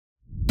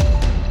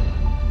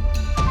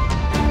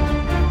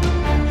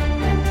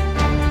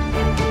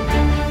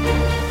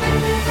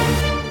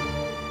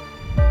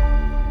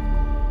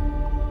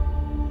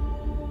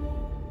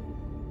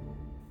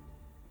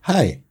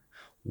Hi,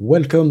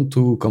 welcome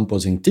to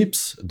Composing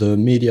Tips, the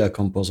Media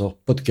Composer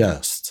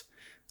podcast.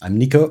 I'm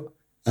Nico,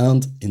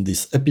 and in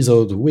this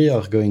episode, we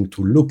are going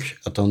to look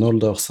at an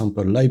older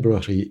sample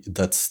library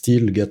that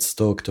still gets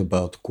talked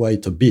about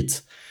quite a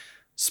bit,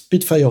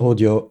 Spitfire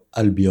Audio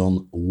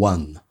Albion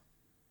 1.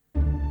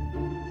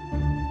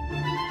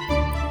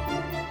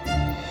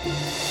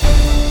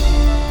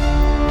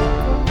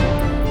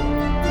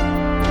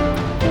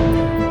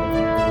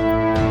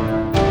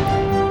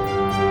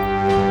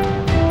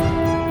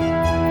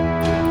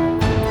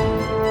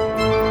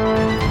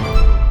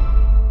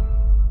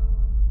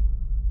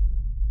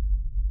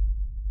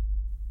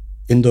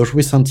 In the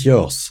recent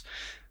years,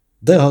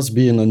 there has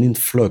been an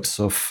influx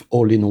of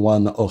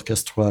all-in-one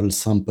orchestral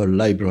sample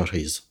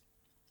libraries.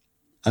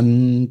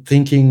 I'm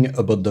thinking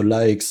about the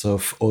likes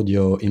of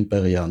Audio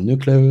Imperia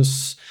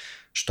Nucleus,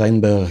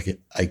 Steinberg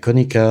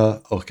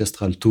Iconica,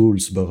 Orchestral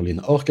Tools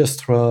Berlin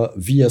Orchestra,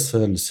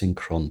 VSL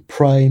Synchron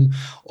Prime,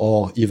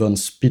 or even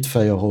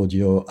Spitfire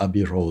Audio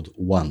Abbey Road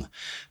 1,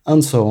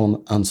 and so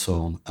on, and so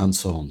on, and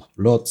so on.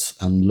 Lots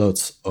and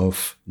lots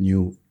of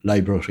new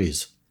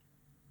libraries.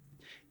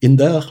 In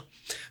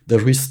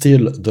there is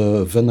still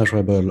the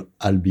venerable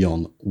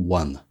Albion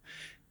 1.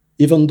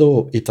 Even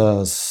though it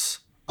has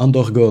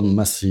undergone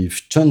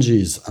massive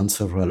changes and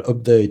several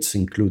updates,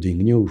 including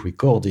new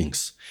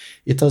recordings,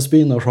 it has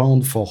been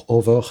around for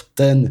over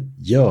 10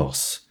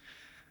 years.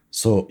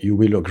 So you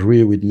will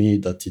agree with me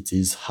that it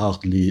is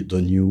hardly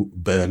the new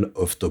belle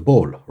of the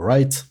ball,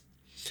 right?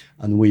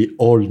 And we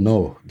all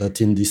know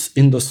that in this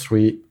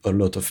industry, a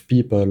lot of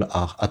people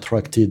are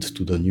attracted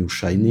to the new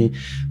shiny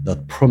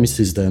that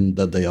promises them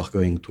that they are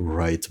going to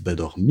write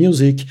better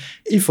music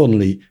if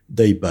only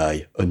they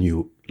buy a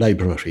new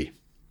library.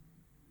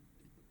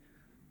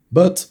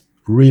 But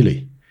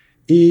really,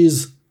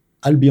 is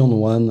Albion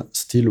 1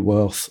 still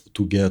worth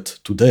to get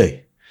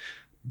today?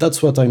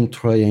 That's what I'm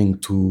trying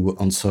to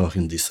answer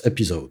in this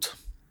episode.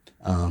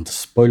 And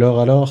spoiler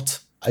alert,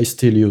 I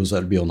still use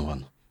Albion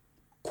 1.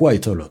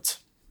 Quite a lot.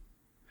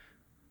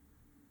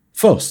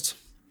 First,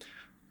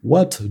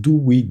 what do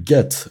we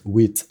get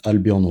with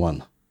Albion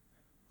 1?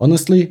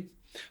 Honestly,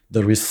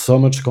 there is so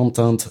much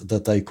content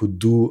that I could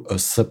do a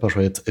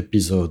separate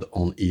episode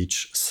on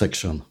each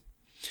section.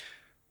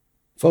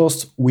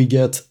 First, we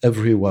get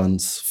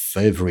everyone's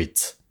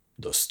favorite,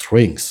 the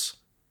strings.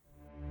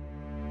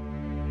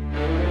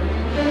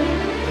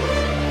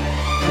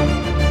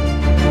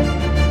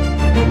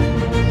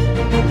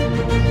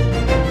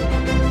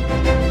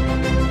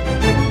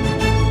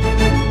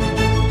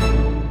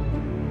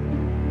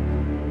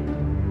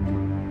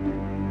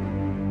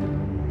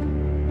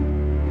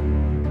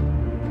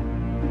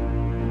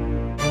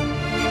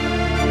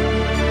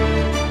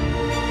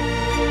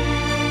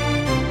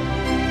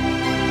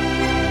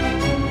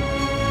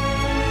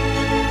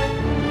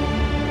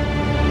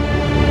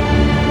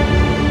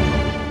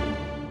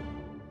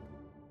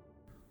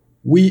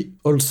 We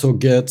also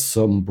get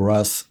some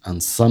brass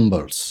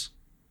ensembles.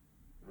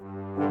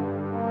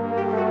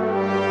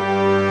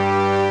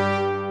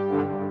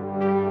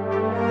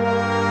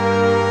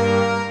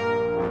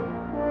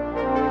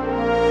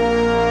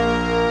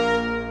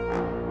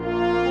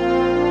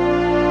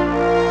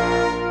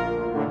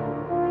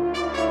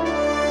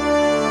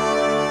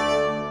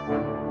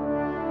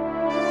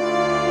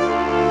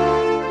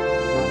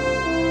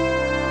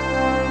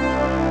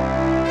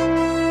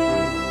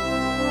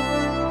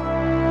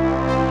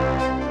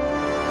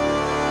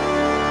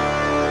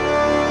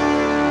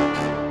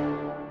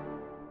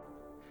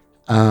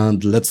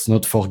 And let's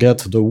not forget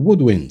the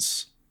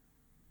woodwinds.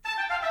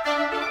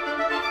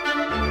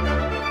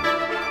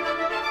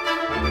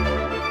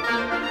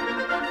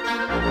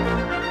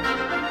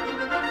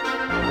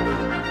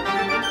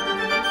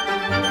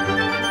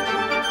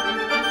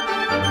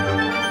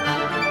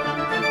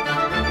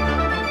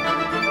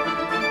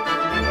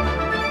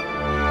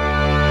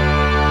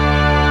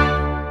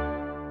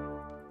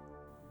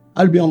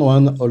 Albion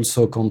 1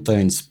 also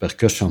contains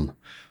percussion,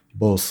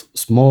 both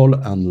small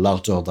and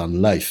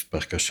larger-than-life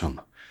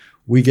percussion.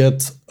 We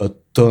get a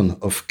ton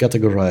of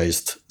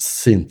categorized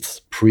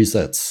synth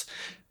presets.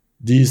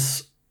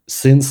 These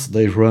synths,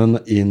 they run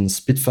in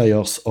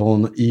Spitfire's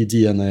own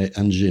eDNA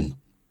engine.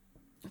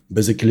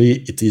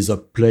 Basically, it is a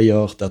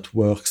player that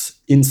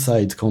works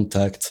inside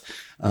Contact,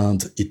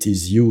 and it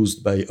is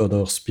used by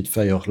other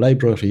Spitfire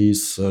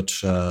libraries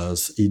such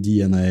as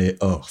eDNA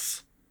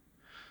Earth.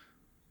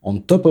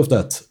 On top of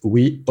that,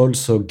 we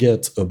also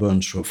get a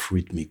bunch of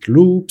rhythmic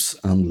loops,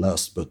 and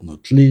last but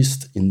not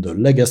least, in the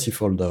legacy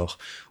folder,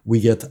 we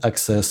get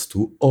access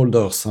to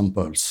older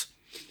samples.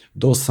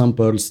 Those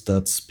samples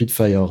that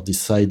Spitfire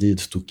decided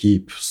to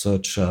keep,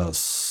 such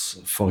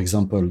as, for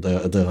example,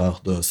 there are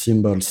the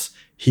cymbals,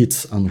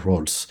 hits and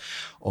rolls,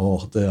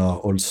 or there are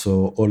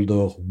also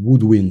older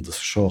woodwind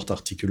short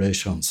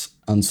articulations,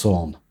 and so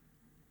on.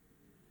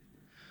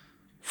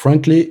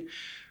 Frankly,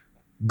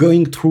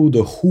 going through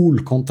the whole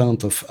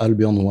content of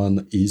Albion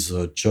 1 is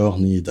a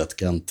journey that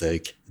can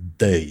take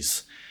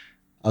days.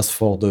 As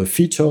for the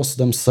features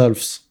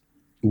themselves,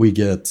 we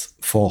get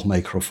 4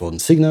 microphone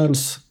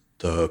signals,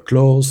 the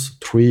close,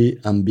 3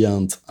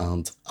 ambient,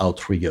 and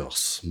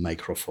outriggers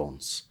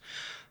microphones.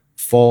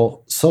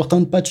 For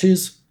certain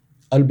patches,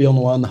 Albion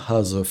 1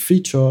 has a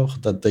feature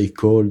that they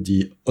call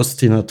the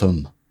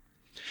ostinatum.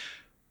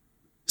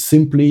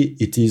 Simply,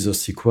 it is a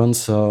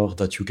sequencer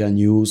that you can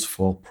use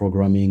for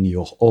programming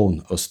your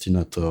own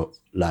ostinato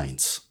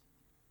lines.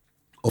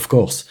 Of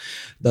course,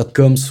 that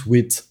comes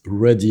with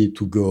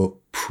ready-to-go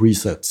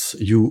presets.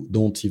 You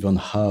don't even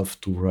have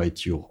to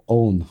write your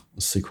own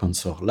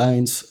sequencer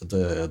lines.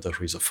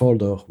 There is a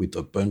folder with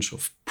a bunch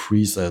of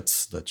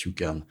presets that you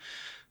can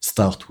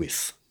start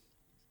with.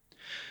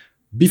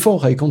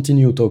 Before I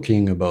continue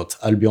talking about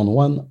Albion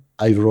 1,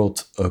 I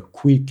wrote a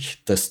quick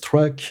test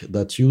track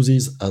that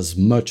uses as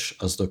much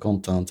as the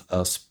content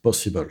as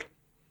possible.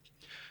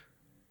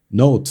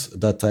 Note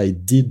that I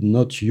did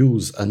not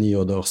use any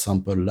other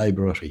sample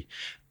library.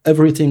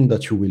 Everything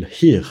that you will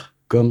hear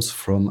comes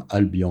from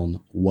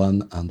Albion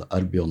 1 and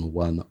Albion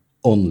 1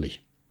 only.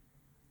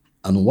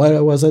 And while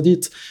I was at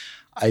it,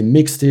 I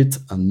mixed it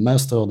and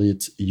mastered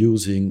it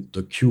using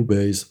the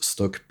Cubase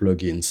stock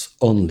plugins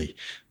only.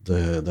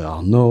 There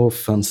are no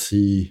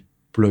fancy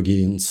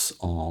plugins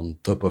on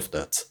top of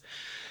that.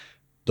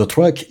 The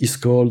track is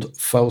called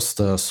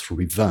Fausta's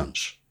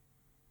Revenge.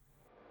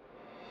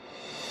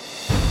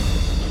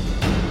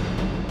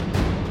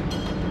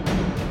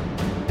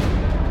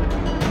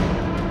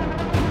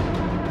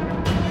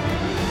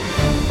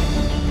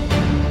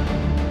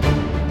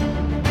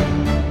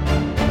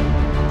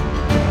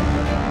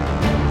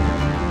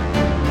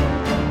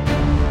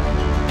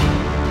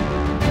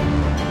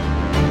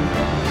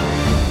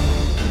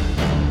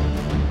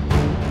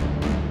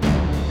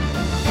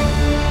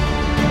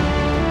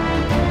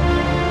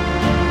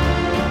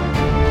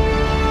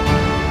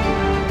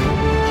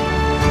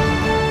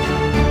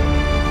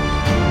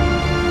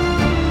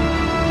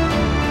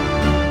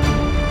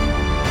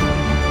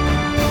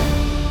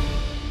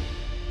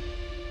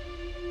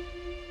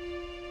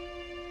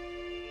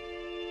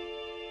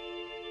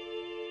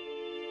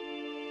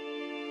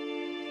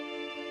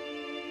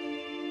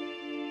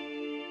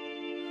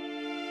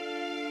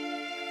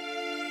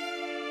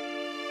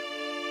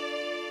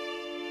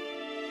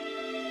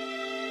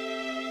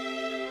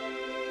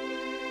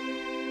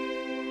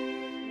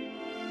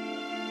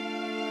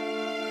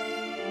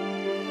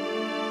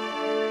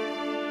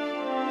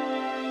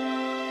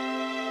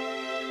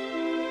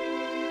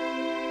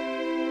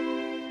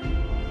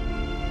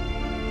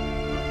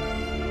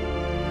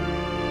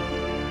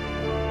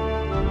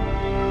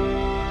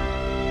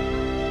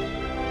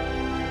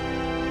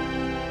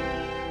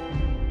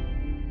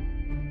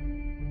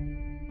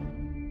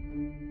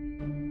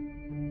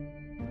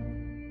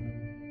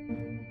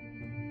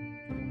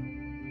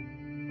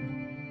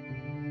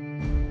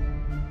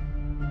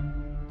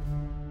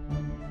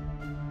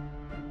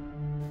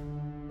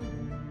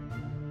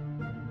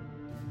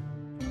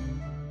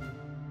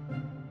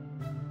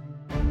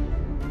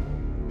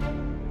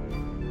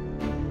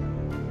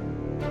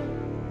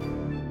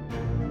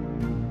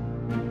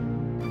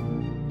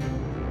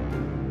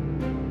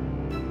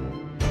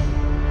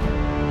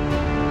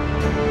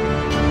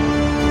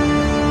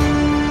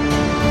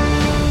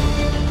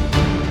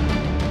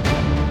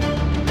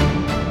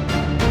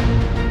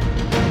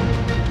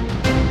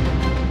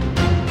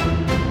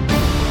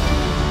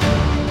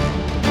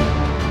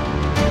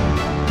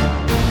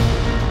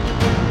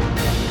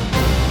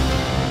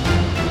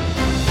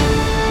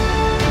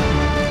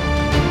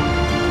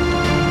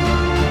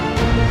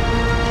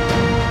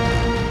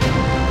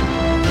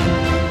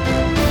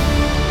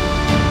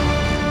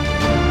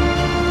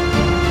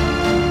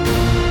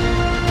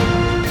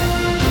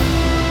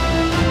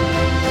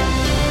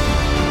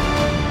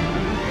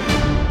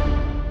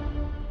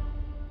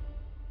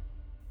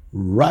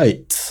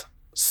 Right.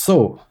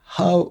 So,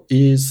 how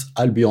is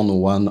Albion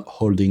 1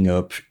 holding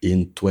up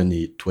in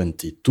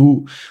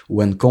 2022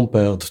 when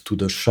compared to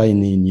the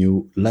shiny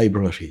new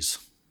libraries?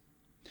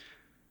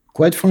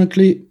 Quite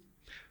frankly,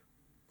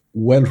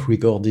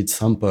 well-recorded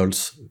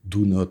samples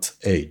do not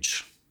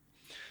age.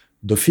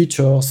 The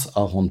features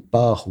are on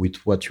par with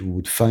what you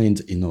would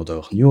find in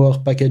other newer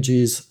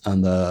packages,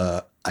 and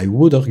I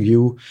would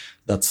argue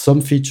that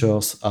some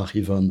features are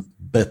even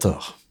better.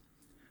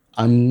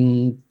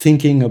 I'm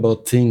thinking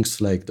about things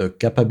like the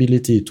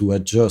capability to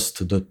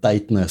adjust the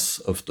tightness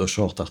of the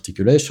short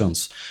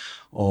articulations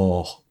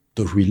or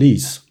the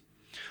release,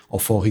 or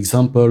for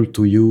example,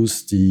 to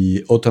use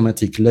the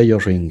automatic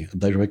layering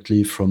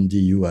directly from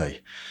the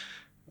UI.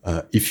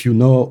 If you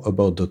know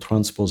about the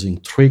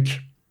transposing trick,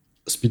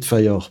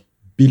 Spitfire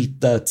built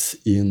that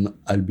in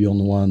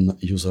Albion 1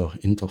 user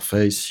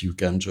interface. You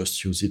can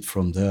just use it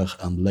from there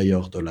and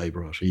layer the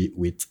library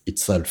with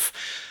itself.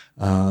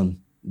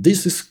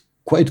 This is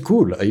quite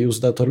cool. I use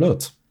that a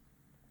lot.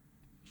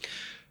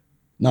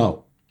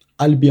 Now,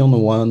 Albion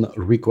 1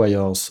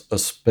 requires a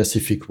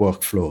specific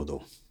workflow,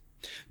 though.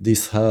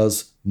 This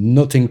has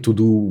nothing to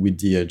do with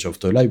the age of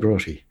the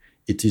library.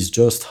 It is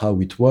just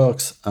how it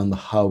works and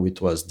how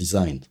it was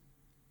designed.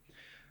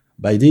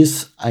 By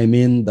this, I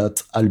mean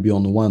that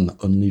Albion 1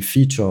 only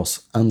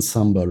features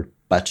ensemble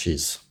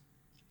patches.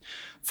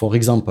 For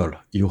example,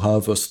 you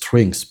have a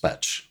strings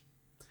patch.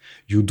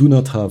 You do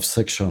not have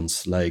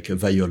sections like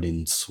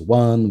violins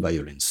 1,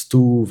 violins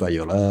 2,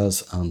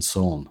 violas, and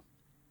so on.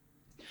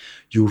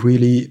 You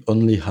really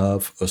only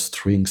have a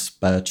strings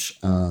patch,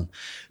 and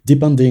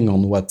depending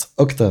on what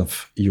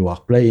octave you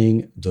are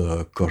playing,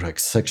 the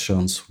correct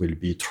sections will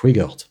be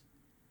triggered.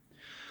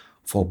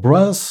 For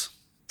brass,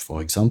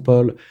 for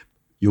example,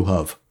 you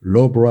have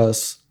low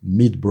brass,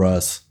 mid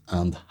brass,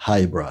 and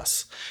high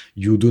brass.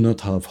 You do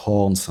not have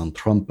horns and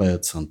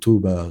trumpets and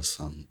tubas,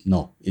 and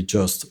no, it's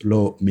just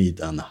low, mid,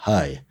 and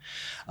high.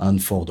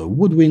 And for the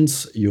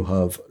woodwinds, you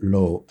have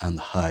low and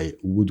high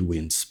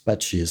woodwinds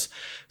patches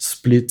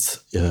split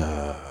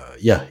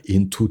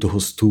into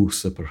those two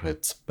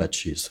separate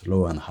patches,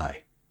 low and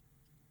high.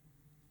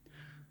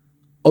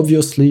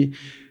 Obviously,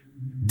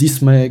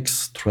 this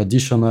makes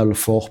traditional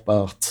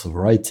 4-part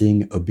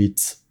writing a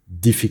bit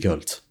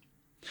difficult.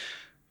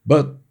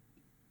 But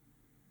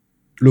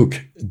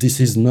look,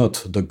 this is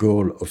not the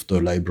goal of the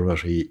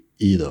library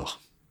either.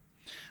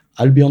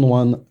 Albion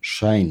 1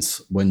 shines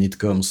when it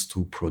comes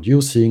to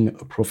producing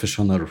a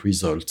professional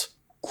result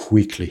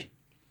quickly.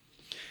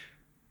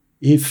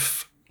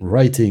 If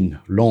writing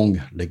long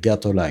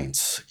legato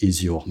lines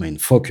is your main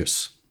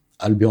focus,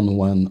 Albion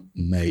 1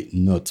 may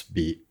not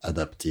be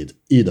adapted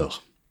either.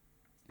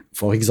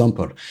 For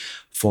example,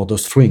 for the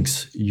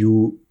strings,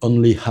 you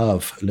only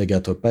have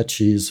legato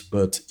patches,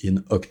 but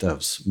in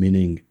octaves,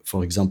 meaning,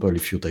 for example,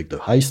 if you take the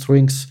high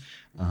strings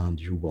and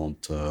you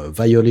want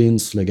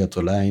violins,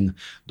 legato line,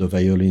 the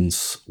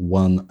violins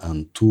 1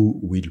 and 2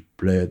 will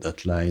play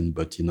that line,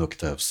 but in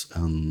octaves,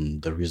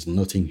 and there is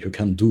nothing you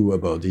can do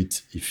about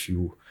it if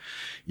you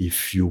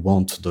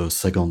want the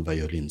second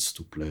violins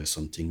to play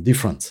something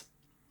different.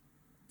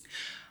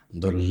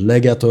 The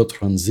legato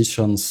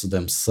transitions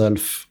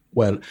themselves,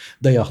 well,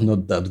 they are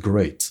not that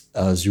great,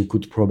 as you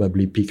could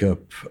probably pick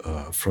up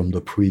from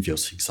the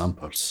previous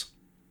examples.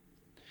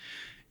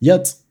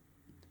 Yet,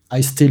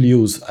 I still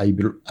use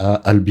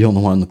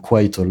Albion 1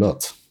 quite a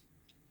lot,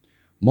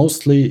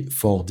 mostly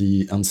for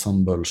the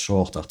ensemble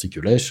short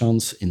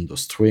articulations in the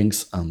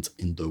strings and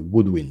in the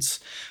woodwinds.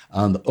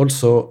 And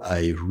also,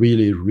 I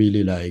really,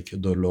 really like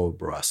the low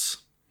brass.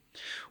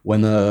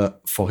 When,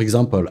 for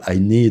example, I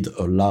need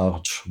a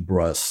large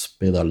brass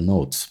pedal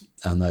note,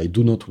 and I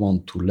do not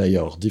want to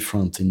layer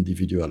different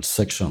individual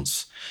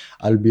sections,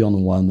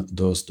 Albion 1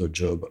 does the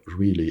job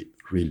really,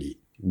 really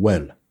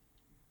well.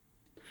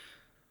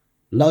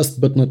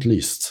 Last but not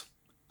least,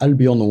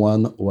 Albion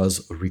 1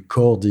 was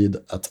recorded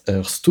at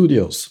Air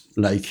Studios,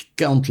 like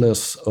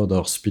countless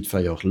other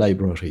Spitfire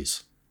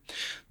libraries.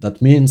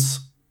 That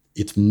means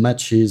it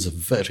matches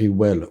very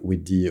well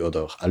with the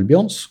other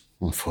Albions,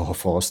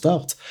 for a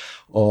start,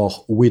 or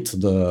with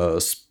the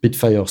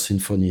Spitfire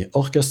Symphony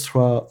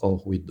Orchestra,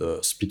 or with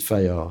the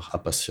Spitfire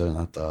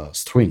Appassionata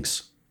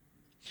strings.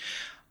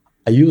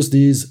 I use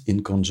these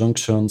in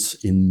conjunctions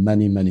in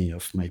many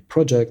of my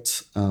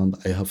projects, and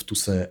I have to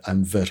say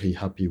I'm very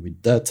happy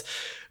with that,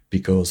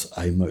 because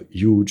I'm a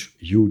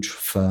huge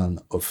fan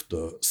of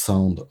the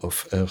sound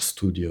of Air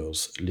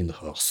Studios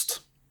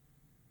Lyndhurst.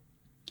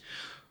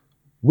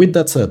 With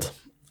that said,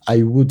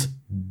 I would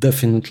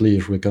definitely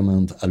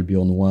recommend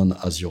Albion 1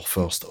 as your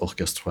first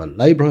orchestral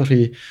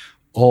library,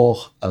 or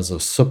as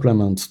a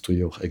supplement to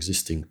your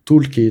existing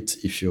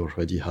toolkit if you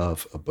already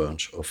have a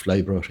bunch of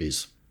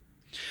libraries.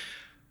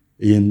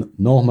 In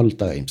normal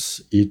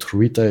times, it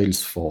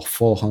retails for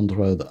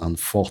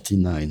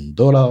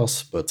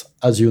 $449, but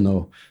as you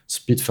know,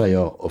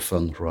 Spitfire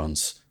often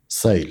runs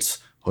sales,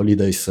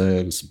 holiday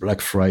sales, Black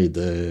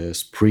Friday,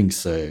 spring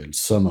sales,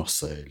 summer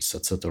sales,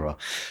 etc.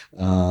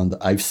 And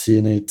I've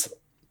seen it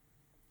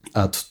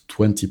at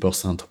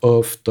 20%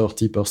 off,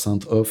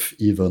 30% off,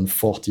 even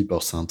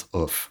 40%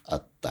 off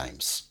at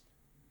times.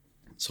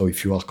 So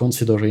if you are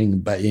considering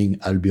buying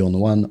Albion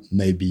 1,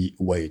 maybe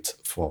wait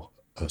for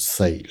a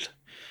sale.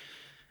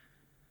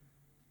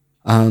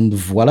 And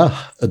voila,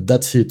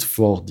 that's it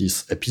for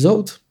this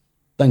episode.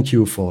 Thank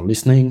you for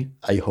listening.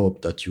 I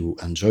hope that you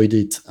enjoyed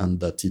it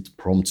and that it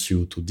prompts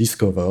you to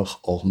discover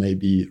or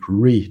maybe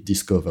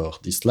rediscover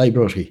this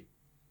library.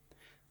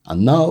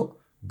 And now,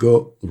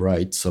 go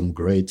write some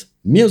great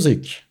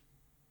music.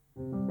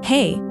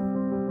 Hey,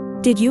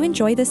 did you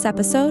enjoy this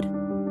episode?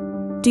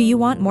 Do you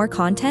want more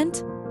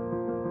content?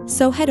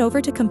 So head over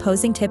to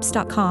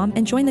composingtips.com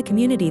and join the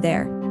community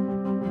there.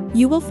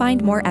 You will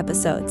find more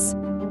episodes,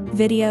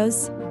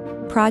 videos,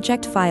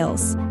 project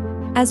files,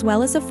 as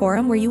well as a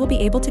forum where you will be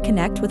able to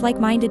connect with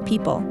like-minded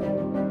people.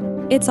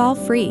 It's all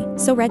free,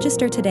 so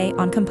register today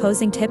on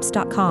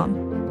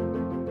composingtips.com.